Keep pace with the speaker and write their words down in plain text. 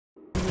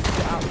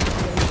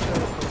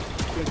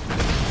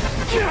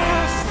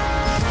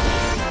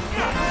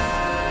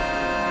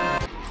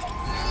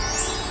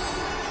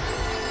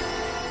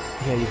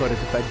Yeah, you got to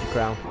defend your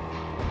crown.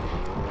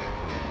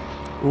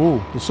 Ooh,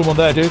 there's someone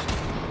there, dude.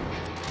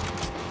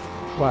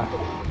 Where?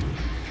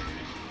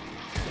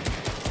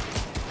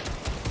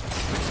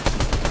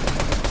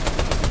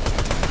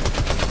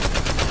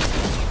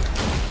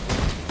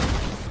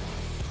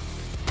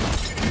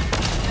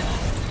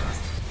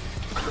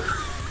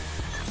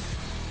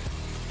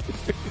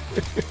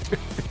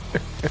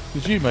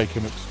 Did you make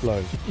him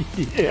explode?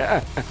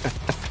 Yeah.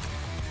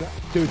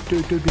 Dude,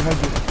 behind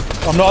you.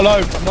 I'm not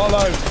alone. I'm not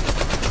alone.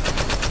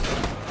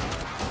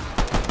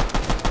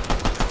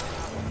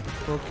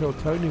 Don't kill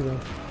Tony though.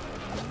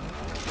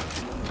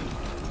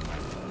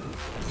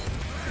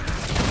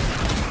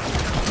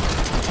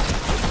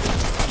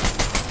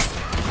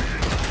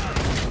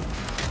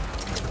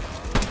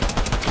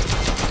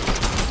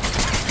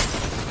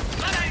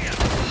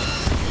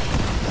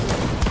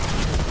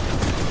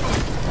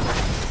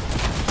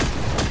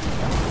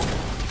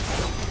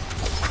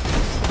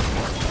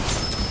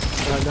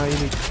 Right, now you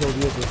need to kill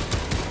the others.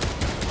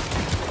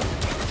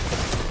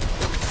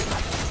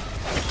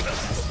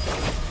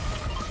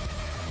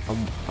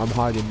 I'm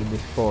hiding in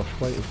this bush,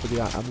 waiting for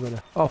the. I'm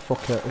gonna. Oh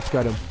fuck it, let's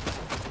get him.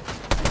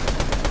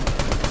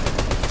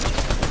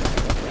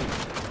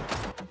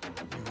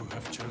 You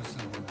have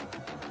chosen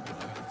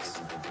violence.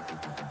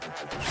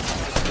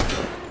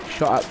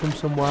 Shot at from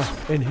somewhere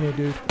in here,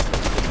 dude.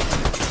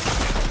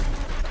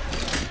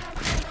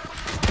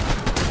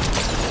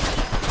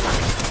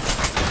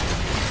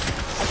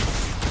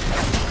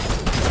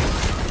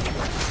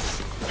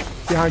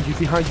 Behind you,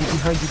 behind you,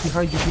 behind you,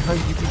 behind you, behind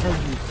you,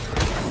 behind you.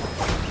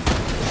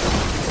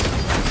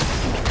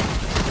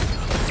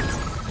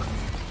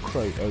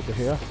 Crate over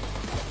here.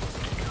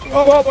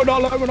 Oh, we're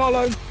not alone. We're not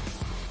alone.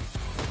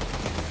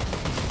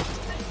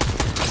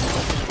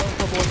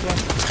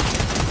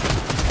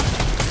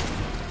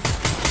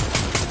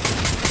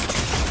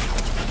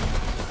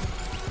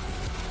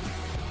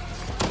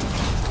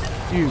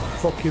 You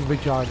fucking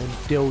vagina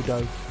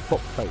dildo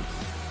fuckface.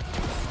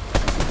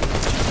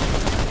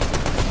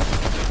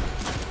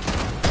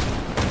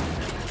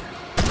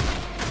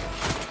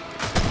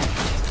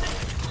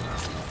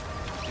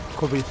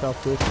 Cover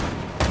yourself, dude.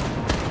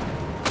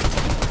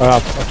 I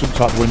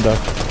jumped out the window.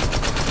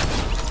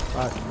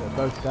 Right, they're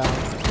both down.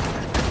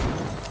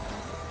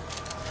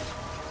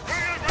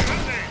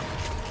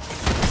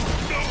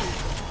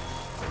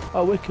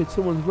 Oh, wicked,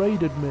 someone's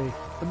raided me.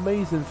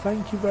 Amazing,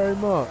 thank you very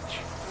much.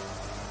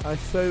 I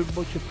so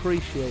much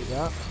appreciate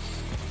that.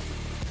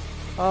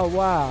 Oh,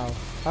 wow.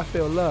 I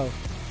feel low.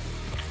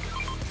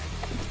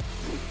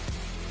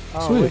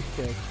 Oh, Sweet.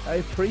 wicked. I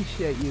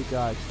appreciate you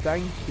guys.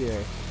 Thank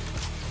you.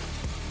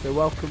 So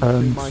welcome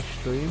to my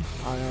stream.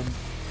 I am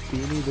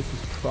Beanie, this is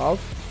Prov.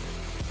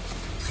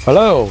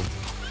 Hello.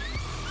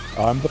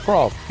 I'm the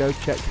Prov. Go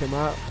check him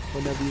out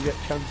whenever you get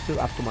a chance to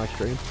after my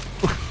stream.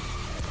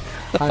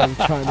 I am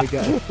trying to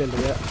get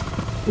affiliate.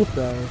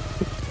 So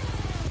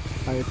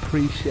I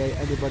appreciate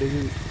anybody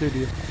who's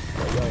studio.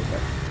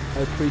 I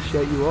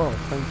appreciate you all.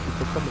 Thank you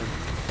for coming.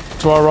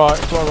 To our right,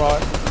 to our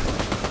right.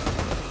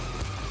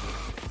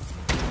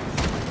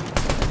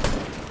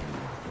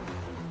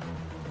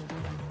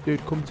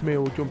 Dude, come to me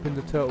or we'll jump in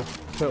the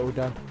turtle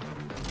den.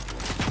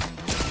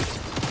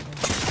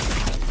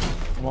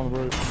 I'm on the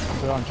roof.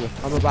 Behind you.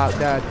 I'm about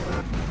dead.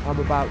 I'm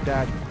about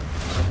dead.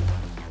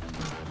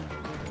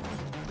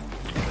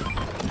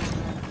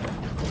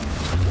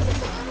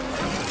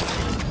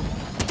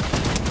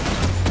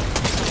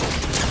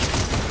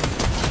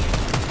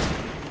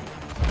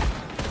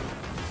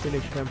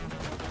 Finish him.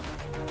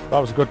 That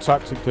was a good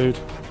tactic, dude.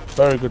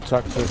 Very good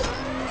tactic.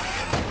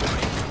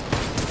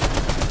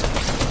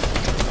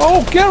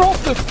 Oh, get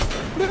off the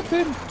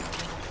flipping!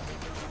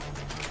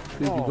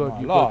 Dude, Oh, you good,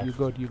 you life. good, you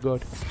good, you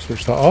good.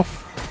 Switch that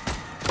off.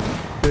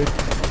 Dude,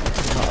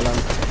 I'm not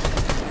alone.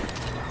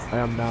 I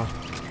am now.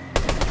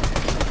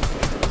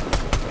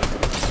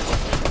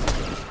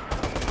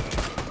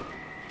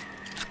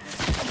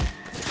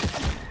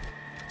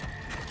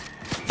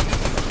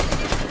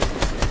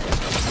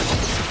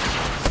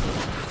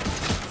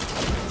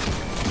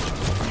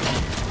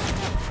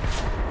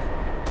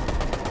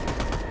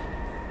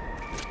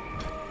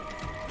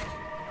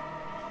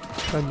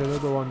 Find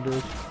another one,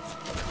 dude.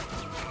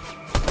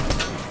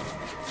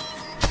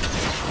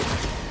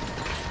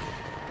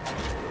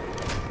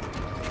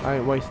 I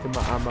ain't wasting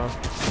my ammo.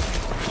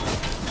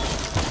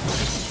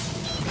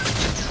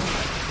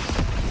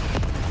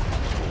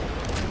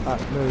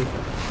 Alright, move.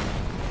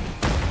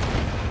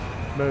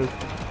 Move.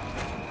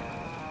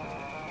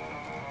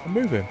 I'm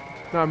moving.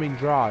 No, I mean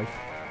drive.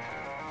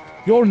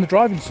 You're in the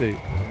driving seat.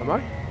 Am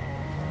I?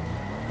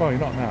 Oh, you're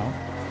not now.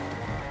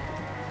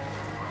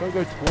 Don't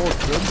go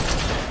towards them.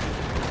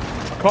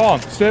 I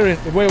can't.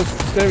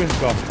 Steering's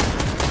gone.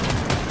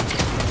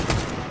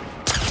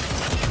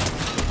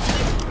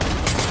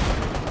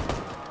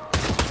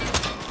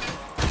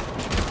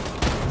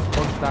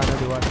 One's down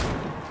anyway.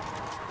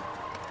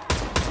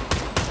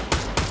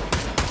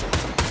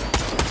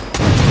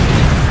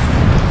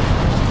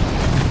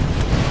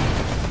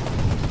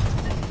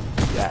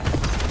 Yeah.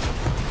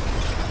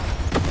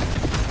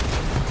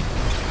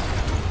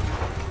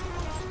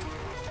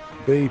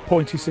 The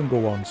pointy single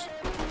ones.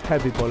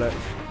 Heavy bullets.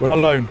 We're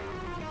alone.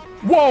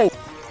 Whoa!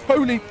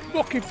 Holy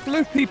fucking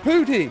floopy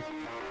pooty!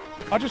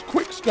 I just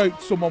quick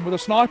scoped someone with a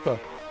sniper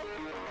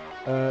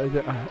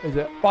Is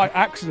it? by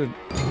accident.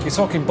 You're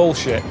talking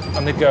bullshit,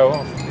 and they'd go,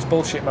 "Oh, it's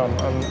bullshit, man."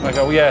 And I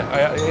go,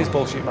 "Yeah, it is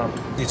bullshit, man.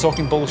 You're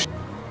talking bullshit."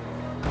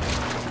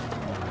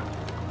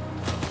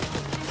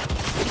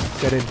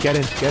 Get in, get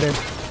in, get in.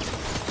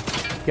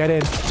 Get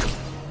in.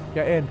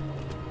 Get in.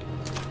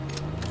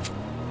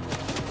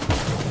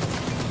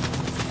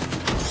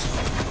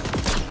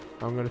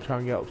 I'm gonna try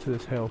and get up to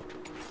this hill.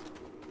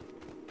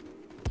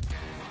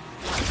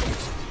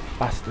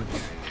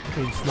 Bastards.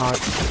 Being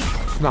sniped.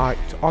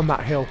 Sniped on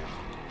that hill.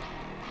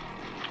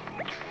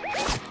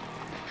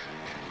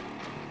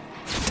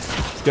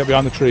 Get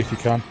behind the tree if you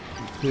can.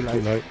 Too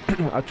late. Too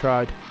late. I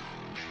tried.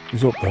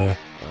 He's up there.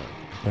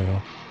 There you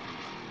are.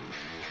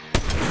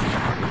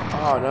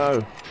 Oh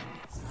no.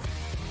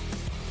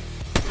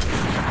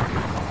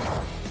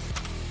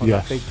 On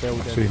Yes, that big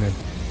building. I've seen him.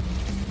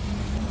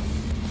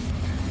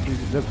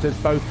 They're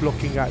both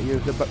looking at you.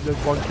 There's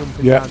one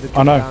jumping Yeah, down.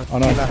 I know,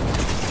 Down. I know.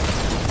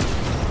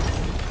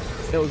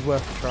 It was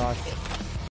worth a try.